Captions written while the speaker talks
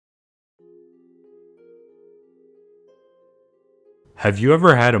Have you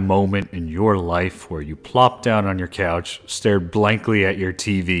ever had a moment in your life where you plopped down on your couch, stared blankly at your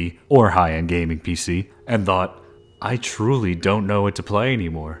TV or high-end gaming PC, and thought, I truly don't know what to play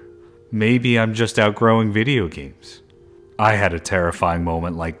anymore? Maybe I'm just outgrowing video games. I had a terrifying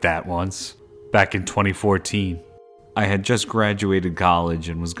moment like that once, back in 2014. I had just graduated college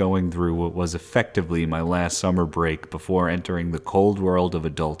and was going through what was effectively my last summer break before entering the cold world of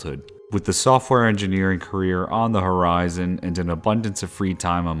adulthood. With the software engineering career on the horizon and an abundance of free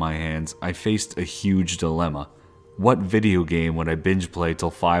time on my hands, I faced a huge dilemma. What video game would I binge play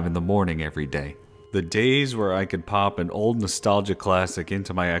till 5 in the morning every day? The days where I could pop an old nostalgia classic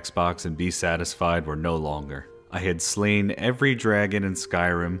into my Xbox and be satisfied were no longer. I had slain every dragon in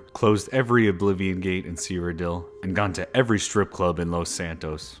Skyrim, closed every Oblivion gate in Cyrodiil, and gone to every strip club in Los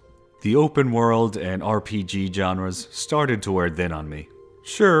Santos. The open world and RPG genres started to wear thin on me.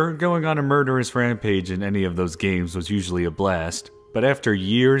 Sure, going on a murderous rampage in any of those games was usually a blast, but after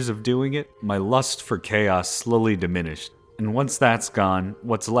years of doing it, my lust for chaos slowly diminished. And once that's gone,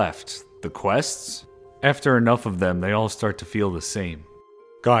 what's left? The quests? After enough of them, they all start to feel the same.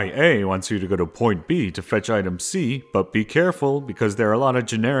 Guy A wants you to go to point B to fetch item C, but be careful because there are a lot of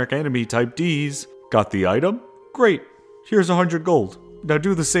generic enemy type Ds. Got the item? Great. Here's 100 gold. Now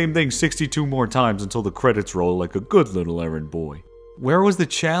do the same thing 62 more times until the credits roll like a good little errand boy. Where was the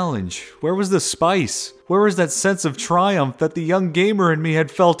challenge? Where was the spice? Where was that sense of triumph that the young gamer in me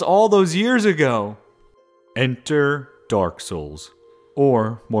had felt all those years ago? Enter Dark Souls.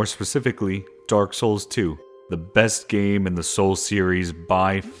 Or, more specifically, Dark Souls 2. The best game in the Souls series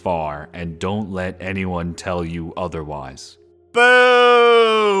by far, and don't let anyone tell you otherwise.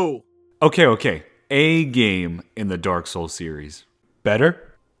 Boo! Okay. A game in the Dark Souls series. Better?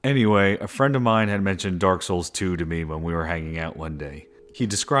 Anyway, a friend of mine had mentioned Dark Souls 2 to me when we were hanging out one day. He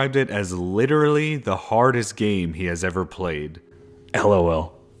described it as literally the hardest game he has ever played.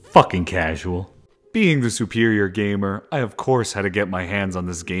 LOL. Fucking casual. Being the superior gamer, I of course had to get my hands on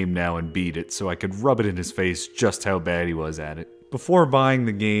this game now and beat it so I could rub it in his face just how bad he was at it. Before buying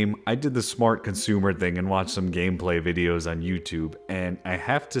the game, I did the smart consumer thing and watched some gameplay videos on YouTube, and I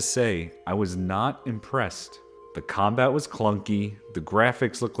have to say, I was not impressed. The combat was clunky, the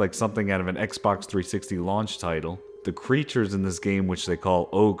graphics looked like something out of an Xbox 360 launch title, the creatures in this game, which they call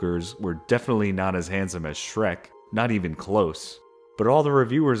ogres, were definitely not as handsome as Shrek, not even close. But all the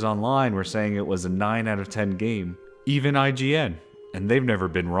reviewers online were saying it was a 9 out of 10 game, even IGN, and they've never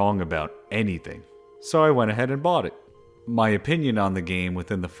been wrong about anything. So I went ahead and bought it. My opinion on the game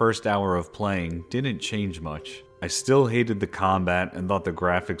within the first hour of playing didn't change much. I still hated the combat and thought the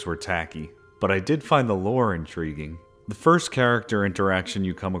graphics were tacky. But I did find the lore intriguing. The first character interaction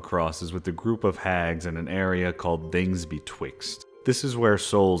you come across is with a group of hags in an area called Things Betwixt. This is where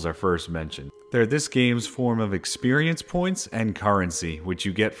souls are first mentioned. They're this game's form of experience points and currency, which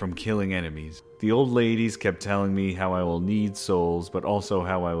you get from killing enemies. The old ladies kept telling me how I will need souls, but also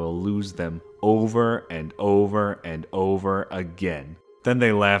how I will lose them over and over and over again. Then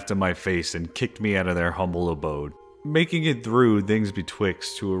they laughed in my face and kicked me out of their humble abode. Making it through Things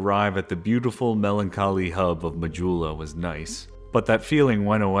Betwixt to arrive at the beautiful melancholy hub of Majula was nice, but that feeling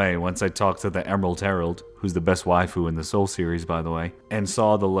went away once I talked to the Emerald Herald, who's the best waifu in the Soul series by the way, and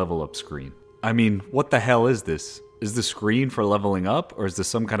saw the level up screen. I mean, what the hell is this? Is the screen for leveling up, or is this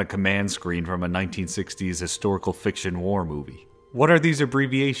some kind of command screen from a 1960s historical fiction war movie? What are these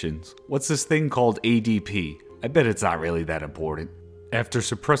abbreviations? What's this thing called ADP? I bet it's not really that important. After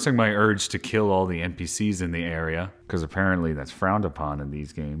suppressing my urge to kill all the NPCs in the area, because apparently that's frowned upon in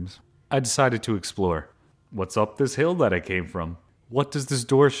these games, I decided to explore. What's up this hill that I came from? What does this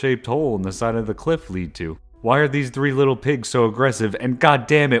door-shaped hole in the side of the cliff lead to? Why are these 3 little pigs so aggressive, and god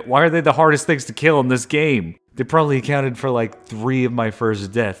damn it, why are they the hardest things to kill in this game? They probably accounted for like 3 of my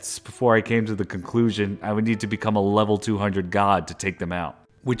first deaths before I came to the conclusion I would need to become a level 200 god to take them out.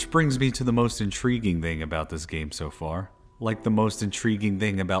 Which brings me to the most intriguing thing about this game so far. Like the most intriguing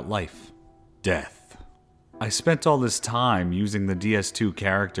thing about life. Death. I spent all this time using the DS2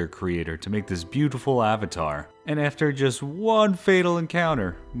 character creator to make this beautiful avatar, and after just one fatal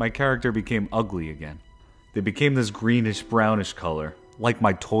encounter, my character became ugly again. They became this greenish-brownish color, like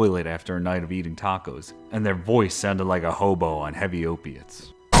my toilet after a night of eating tacos, and their voice sounded like a hobo on heavy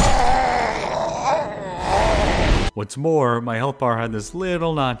opiates. What's more, my health bar had this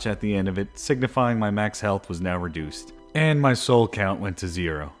little notch at the end of it, signifying my max health was now reduced. And my soul count went to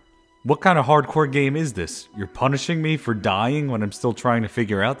 0. What kind of hardcore game is this? You're punishing me for dying when I'm still trying to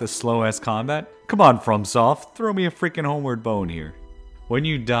figure out this slow-ass combat? Come on, FromSoft, throw me a freaking homeward bone here. When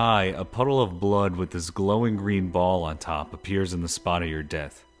you die, a puddle of blood with this glowing green ball on top appears in the spot of your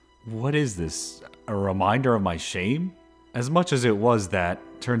death. What is this? A reminder of my shame? As much as it was that,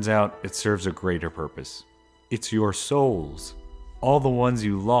 turns out it serves a greater purpose. It's your souls. All the ones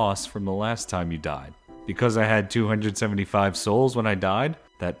you lost from the last time you died. Because I had 275 souls when I died,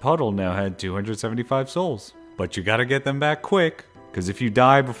 that puddle now had 275 souls. But you gotta get them back quick, because if you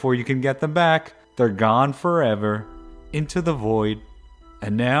die before you can get them back, they're gone forever, into the void.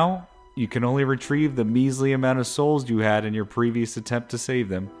 And now, you can only retrieve the measly amount of souls you had in your previous attempt to save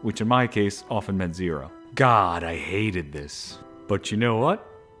them, which in my case often meant 0. God, I hated this. But you know what?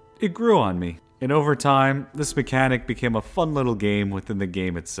 It grew on me. And over time, this mechanic became a fun little game within the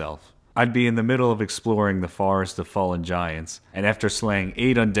game itself. I'd be in the middle of exploring the Forest of Fallen Giants, and after slaying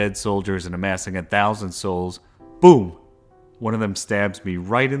 8 undead soldiers and amassing 1,000 souls, boom! One of them stabs me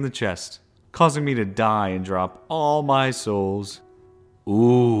right in the chest, causing me to die and drop all my souls.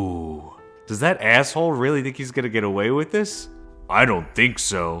 Ooh. Does that asshole really think he's gonna get away with this? I don't think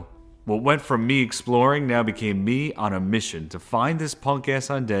so. What went from me exploring now became me on a mission to find this punk-ass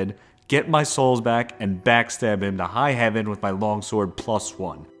undead, get my souls back, and backstab him to high heaven with my longsword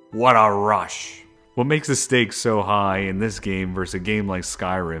 +1. What a rush! What makes the stakes so high in this game versus a game like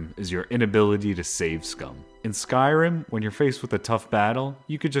Skyrim is your inability to save scum. In Skyrim, when you're faced with a tough battle,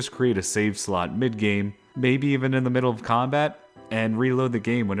 you could just create a save slot mid-game, maybe even in the middle of combat, and reload the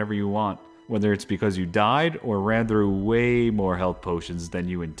game whenever you want, whether it's because you died or ran through way more health potions than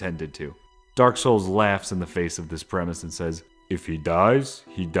you intended to. Dark Souls laughs in the face of this premise and says, if he dies,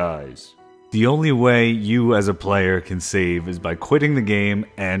 he dies. The only way you as a player can save is by quitting the game,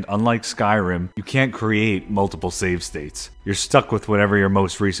 and unlike Skyrim, you can't create multiple save states. You're stuck with whatever your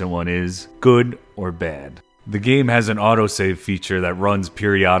most recent one is, good or bad. The game has an autosave feature that runs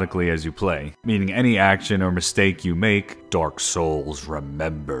periodically as you play, meaning any action or mistake you make, Dark Souls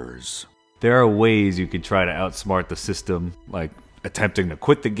remembers. There are ways you could try to outsmart the system, like attempting to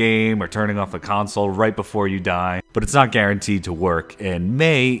quit the game or turning off the console right before you die, but it's not guaranteed to work and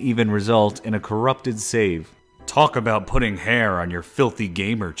may even result in a corrupted save. Talk about putting hair on your filthy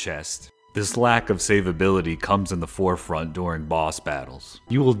gamer chest. This lack of savability comes in the forefront during boss battles.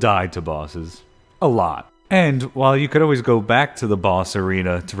 You will die to bosses. A lot. And while you could always go back to the boss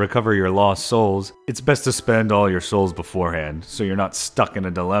arena to recover your lost souls, it's best to spend all your souls beforehand, so you're not stuck in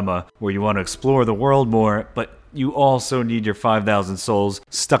a dilemma where you want to explore the world more, but you also need your 5,000 souls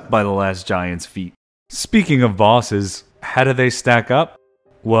stuck by the last giant's feet. Speaking of bosses, how do they stack up?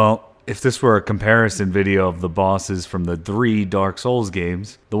 Well, if this were a comparison video of the bosses from the 3 Dark Souls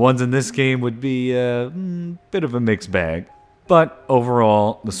games, the ones in this game would be a bit of a mixed bag. But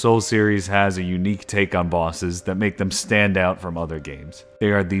overall, the Souls series has a unique take on bosses that make them stand out from other games.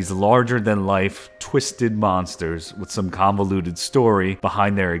 They are these larger-than-life, twisted monsters with some convoluted story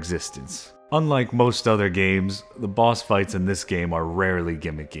behind their existence. Unlike most other games, the boss fights in this game are rarely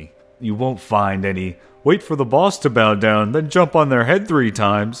gimmicky. You won't find any, wait for the boss to bow down, then jump on their head 3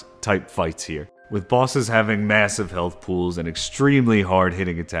 times, type fights here. With bosses having massive health pools and extremely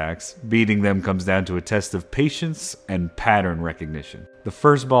hard-hitting attacks, beating them comes down to a test of patience and pattern recognition. The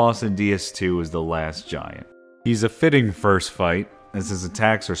first boss in DS2 is the Last Giant. He's a fitting first fight, as his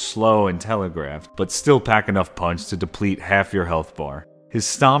attacks are slow and telegraphed, but still pack enough punch to deplete half your health bar. His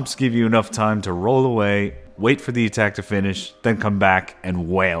stomps give you enough time to roll away, wait for the attack to finish, then come back and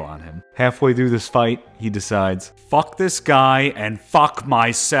wail on him. Halfway through this fight, he decides, fuck this guy and fuck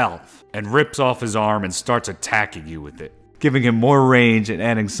myself, and rips off his arm and starts attacking you with it, giving him more range and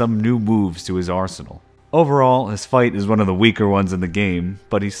adding some new moves to his arsenal. Overall, his fight is one of the weaker ones in the game,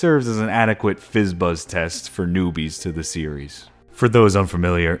 but he serves as an adequate FizzBuzz test for newbies to the series. For those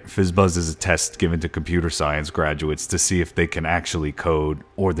unfamiliar, FizzBuzz is a test given to computer science graduates to see if they can actually code,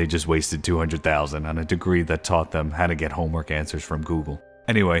 or they just wasted $200,000 on a degree that taught them how to get homework answers from Google.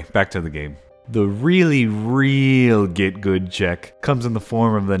 Anyway, back to the game. The really real get good check comes in the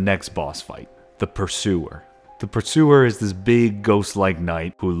form of the next boss fight, the Pursuer. The Pursuer is this big ghost-like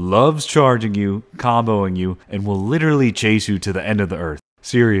knight who loves charging you, comboing you, and will literally chase you to the end of the earth.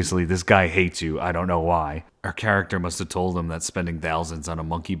 Seriously, this guy hates you, I don't know why. Our character must have told him that spending thousands on a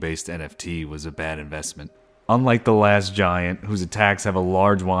monkey-based NFT was a bad investment. Unlike the Last Giant, whose attacks have a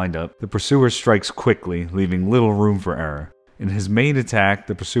large windup, the Pursuer strikes quickly, leaving little room for error. In his main attack,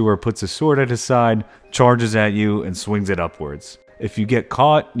 the Pursuer puts his sword at his side, charges at you, and swings it upwards. If you get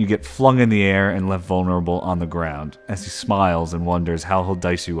caught, you get flung in the air and left vulnerable on the ground, as he smiles and wonders how he'll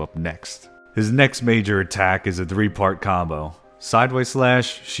dice you up next. His next major attack is a 3-part combo. Sideways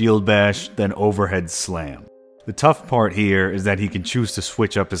slash, shield bash, then overhead slam. The tough part here is that he can choose to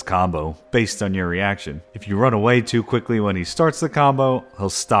switch up his combo based on your reaction. If you run away too quickly when he starts the combo, he'll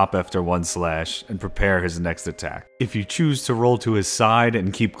stop after one slash and prepare his next attack. If you choose to roll to his side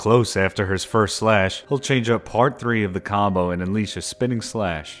and keep close after his first slash, he'll change up part 3 of the combo and unleash a spinning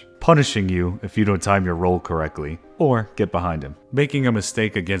slash, punishing you if you don't time your roll correctly, or get behind him. Making a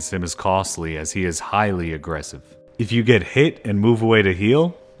mistake against him is costly as he is highly aggressive. If you get hit and move away to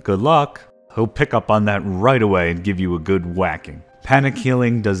heal, good luck. He'll pick up on that right away and give you a good whacking. Panic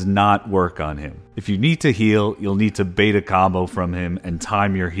healing does not work on him. If you need to heal, you'll need to bait a combo from him and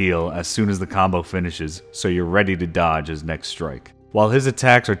time your heal as soon as the combo finishes so you're ready to dodge his next strike. While his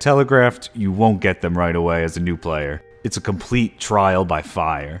attacks are telegraphed, you won't get them right away as a new player. It's a complete trial by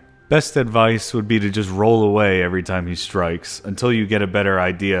fire. Best advice would be to just roll away every time he strikes until you get a better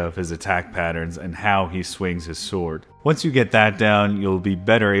idea of his attack patterns and how he swings his sword. Once you get that down, you'll be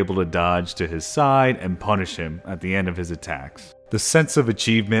better able to dodge to his side and punish him at the end of his attacks. The sense of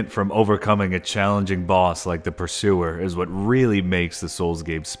achievement from overcoming a challenging boss like the Pursuer is what really makes the Souls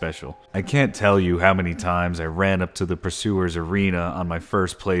game special. I can't tell you how many times I ran up to the Pursuer's arena on my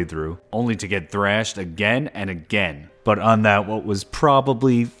first playthrough, only to get thrashed again and again. But on that what was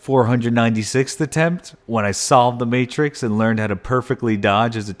probably 496th attempt, when I solved the Matrix and learned how to perfectly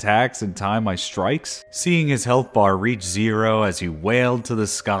dodge his attacks and time my strikes, seeing his health bar reach 0 as he wailed to the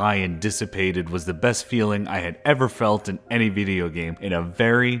sky and dissipated was the best feeling I had ever felt in any video game in a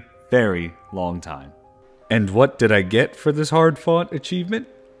very, very long time. And what did I get for this hard-fought achievement?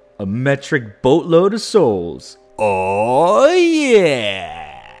 A metric boatload of souls. Oh yeah!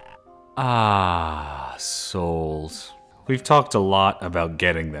 Ah, souls. We've talked a lot about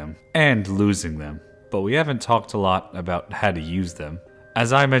getting them and losing them, but we haven't talked a lot about how to use them.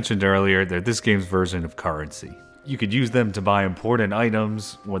 As I mentioned earlier, they're this game's version of currency. You could use them to buy important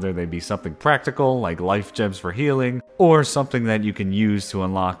items, whether they be something practical like life gems for healing, or something that you can use to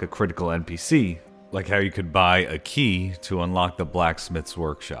unlock a critical NPC, like how you could buy a key to unlock the blacksmith's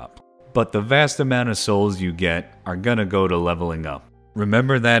workshop. But the vast amount of souls you get are gonna go to leveling up.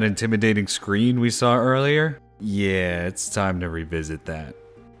 Remember that intimidating screen we saw earlier? Yeah, it's time to revisit that.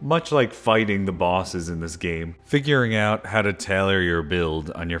 Much like fighting the bosses in this game, figuring out how to tailor your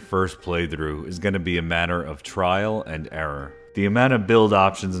build on your first playthrough is going to be a matter of trial and error. The amount of build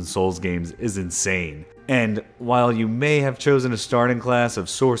options in Souls games is insane, and while you may have chosen a starting class of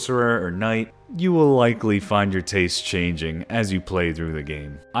Sorcerer or Knight, you will likely find your taste changing as you play through the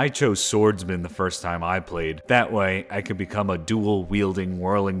game. I chose Swordsman the first time I played, that way I could become a dual-wielding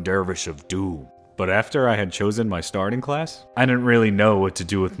whirling dervish of doom. But after I had chosen my starting class, I didn't really know what to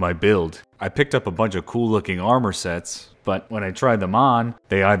do with my build. I picked up a bunch of cool looking armor sets, but when I tried them on,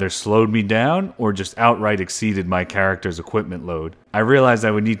 they either slowed me down or just outright exceeded my character's equipment load. I realized I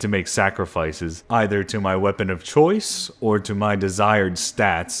would need to make sacrifices, either to my weapon of choice or to my desired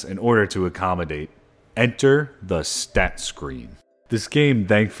stats in order to accommodate. Enter the stat screen. This game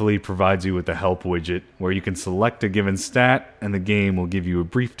thankfully provides you with a help widget where you can select a given stat and the game will give you a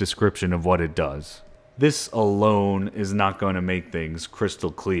brief description of what it does. This alone is not going to make things crystal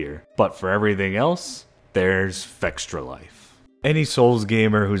clear, but for everything else, there's Fextra Life. Any Souls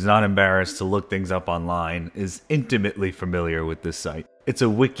gamer who's not embarrassed to look things up online is intimately familiar with this site. It's a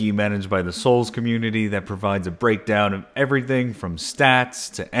wiki managed by the Souls community that provides a breakdown of everything from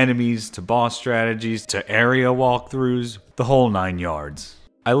stats, to enemies, to boss strategies, to area walkthroughs, the whole 9 yards.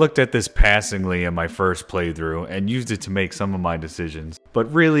 I looked at this passingly in my first playthrough and used it to make some of my decisions,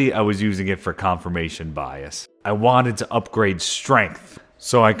 but really I was using it for confirmation bias. I wanted to upgrade strength,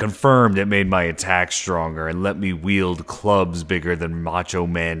 so I confirmed it made my attack stronger and let me wield clubs bigger than Macho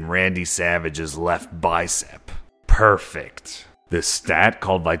Man Randy Savage's left bicep. Perfect. This stat,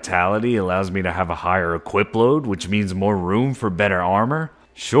 called Vitality, allows me to have a higher equip load, which means more room for better armor.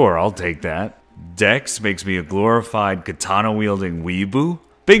 Sure, I'll take that. Dex makes me a glorified katana-wielding weeaboo.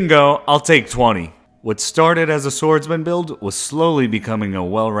 Bingo, I'll take 20. What started as a swordsman build was slowly becoming a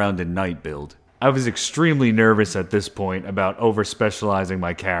well-rounded knight build. I was extremely nervous at this point about over-specializing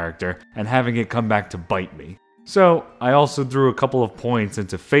my character and having it come back to bite me. So, I also threw a couple of points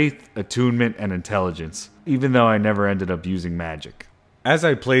into faith, attunement, and intelligence, even though I never ended up using magic. As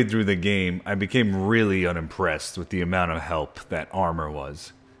I played through the game, I became really unimpressed with the amount of help that armor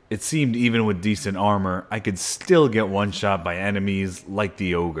was. It seemed even with decent armor, I could still get one-shot by enemies like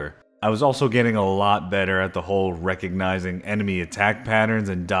the Ogre. I was also getting a lot better at the whole recognizing enemy attack patterns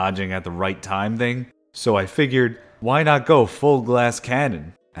and dodging at the right time thing, so I figured, why not go full glass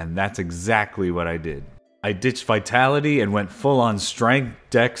cannon? And that's exactly what I did. I ditched vitality and went full on strength,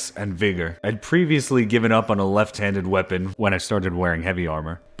 dex, and vigor. I'd previously given up on a left-handed weapon when I started wearing heavy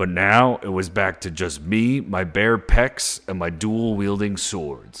armor, but now it was back to just me, my bare pecs, and my dual-wielding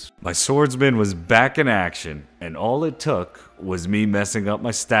swords. My swordsman was back in action, and all it took was me messing up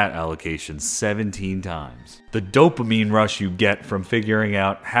my stat allocation 17 times. The dopamine rush you get from figuring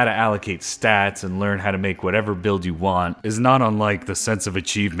out how to allocate stats and learn how to make whatever build you want is not unlike the sense of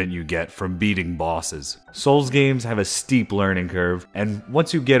achievement you get from beating bosses. Souls games have a steep learning curve, and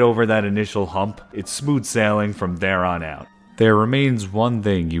once you get over that initial hump, it's smooth sailing from there on out. There remains one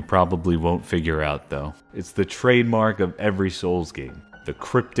thing you probably won't figure out though. It's the trademark of every Souls game, the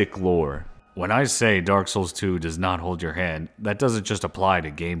cryptic lore. When I say Dark Souls 2 does not hold your hand, that doesn't just apply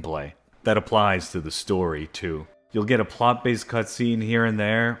to gameplay. That applies to the story too. You'll get a plot-based cutscene here and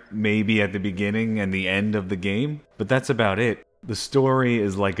there, maybe at the beginning and the end of the game, but that's about it. The story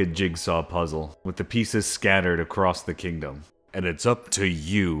is like a jigsaw puzzle, with the pieces scattered across the kingdom. And it's up to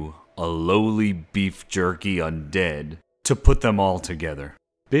you, a lowly beef jerky undead, to put them all together.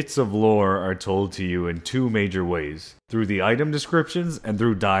 Bits of lore are told to you in two major ways, through the item descriptions and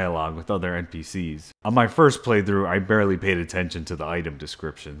through dialogue with other NPCs. On my first playthrough, I barely paid attention to the item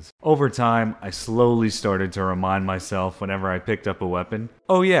descriptions. Over time, I slowly started to remind myself whenever I picked up a weapon,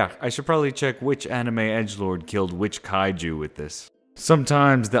 oh yeah, I should probably check which anime edgelord killed which kaiju with this.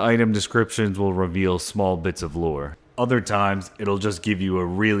 Sometimes the item descriptions will reveal small bits of lore. Other times, it'll just give you a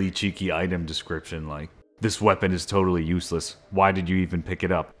really cheeky item description like, this weapon is totally useless. Why did you even pick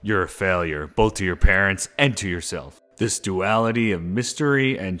it up? You're a failure, both to your parents and to yourself. This duality of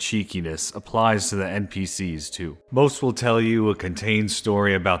mystery and cheekiness applies to the NPCs too. Most will tell you a contained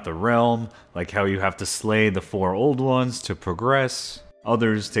story about the realm, like how you have to slay the 4 old ones to progress.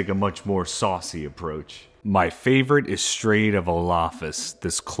 Others take a much more saucy approach. My favorite is Strayed of Olafus,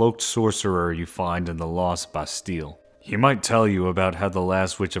 this cloaked sorcerer you find in the Lost Bastille. He might tell you about how the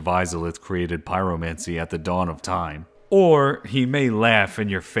last Witch of Izalith created pyromancy at the dawn of time. Or he may laugh in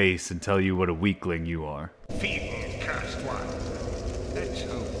your face and tell you what a weakling you are. Feeble, cursed one. Let's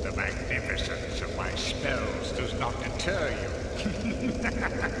hope the magnificence of my spells does not deter you.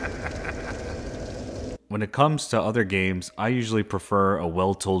 When it comes to other games, I usually prefer a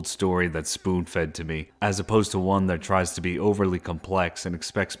well-told story that's spoon-fed to me, as opposed to one that tries to be overly complex and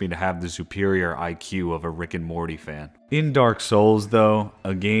expects me to have the superior IQ of a Rick and Morty fan. In Dark Souls, though,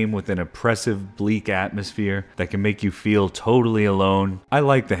 a game with an oppressive, bleak atmosphere that can make you feel totally alone, I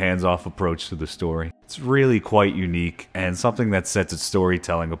like the hands-off approach to the story. It's really quite unique, and something that sets its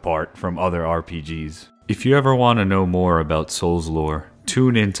storytelling apart from other RPGs. If you ever want to know more about Souls lore,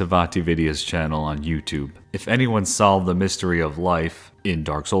 tune in to VatiVidia's channel on YouTube. If anyone solved the mystery of life in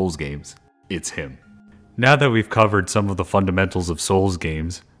Dark Souls games, it's him. Now that we've covered some of the fundamentals of Souls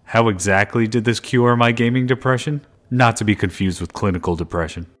games, how exactly did this cure my gaming depression? Not to be confused with clinical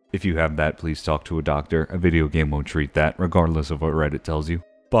depression. If you have that, please talk to a doctor. A video game won't treat that, regardless of what Reddit tells you.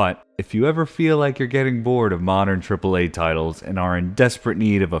 But if you ever feel like you're getting bored of modern AAA titles and are in desperate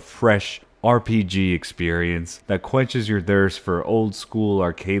need of a fresh RPG experience that quenches your thirst for old-school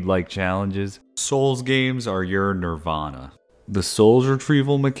arcade-like challenges, Souls games are your nirvana. The Souls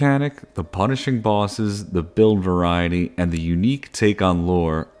retrieval mechanic, the punishing bosses, the build variety, and the unique take on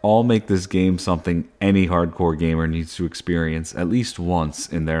lore all make this game something any hardcore gamer needs to experience at least once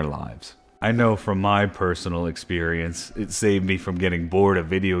in their lives. I know from my personal experience, it saved me from getting bored of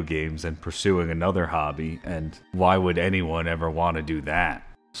video games and pursuing another hobby, and why would anyone ever want to do that?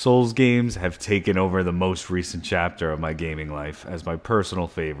 Souls games have taken over the most recent chapter of my gaming life as my personal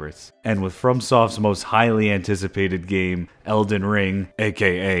favorites, and with FromSoft's most highly anticipated game, Elden Ring,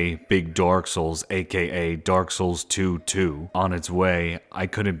 aka Big Dark Souls, aka Dark Souls 2, on its way, I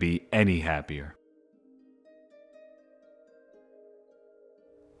couldn't be any happier.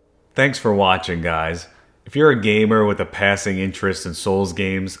 Thanks for watching, guys. If you're a gamer with a passing interest in Souls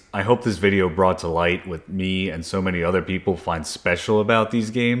games, I hope this video brought to light what me and so many other people find special about these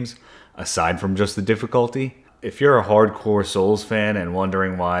games, aside from just the difficulty. If you're a hardcore Souls fan and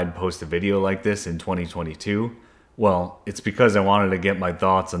wondering why I'd post a video like this in 2022, well, it's because I wanted to get my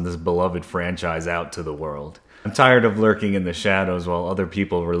thoughts on this beloved franchise out to the world. I'm tired of lurking in the shadows while other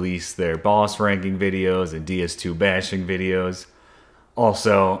people release their boss ranking videos and DS2 bashing videos.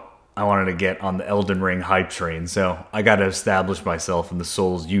 Also, I wanted to get on the Elden Ring hype train, so I gotta establish myself in the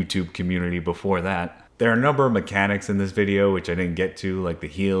Souls YouTube community before that. There are a number of mechanics in this video which I didn't get to, like the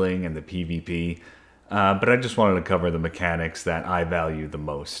healing and the PvP, but I just wanted to cover the mechanics that I value the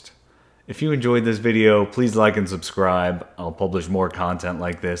most. If you enjoyed this video, please like and subscribe. I'll publish more content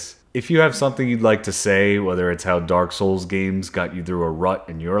like this. If you have something you'd like to say, whether it's how Dark Souls games got you through a rut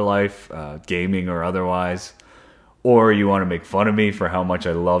in your life, gaming or otherwise, or you want to make fun of me for how much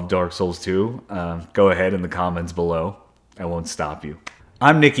I love Dark Souls 2, go ahead in the comments below. I won't stop you.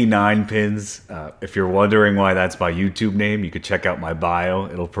 I'm Nicky9pins. If you're wondering why that's my YouTube name, you could check out my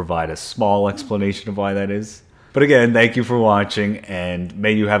bio. It'll provide a small explanation of why that is. But again, thank you for watching, and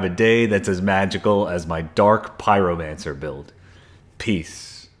may you have a day that's as magical as my Dark Pyromancer build. Peace.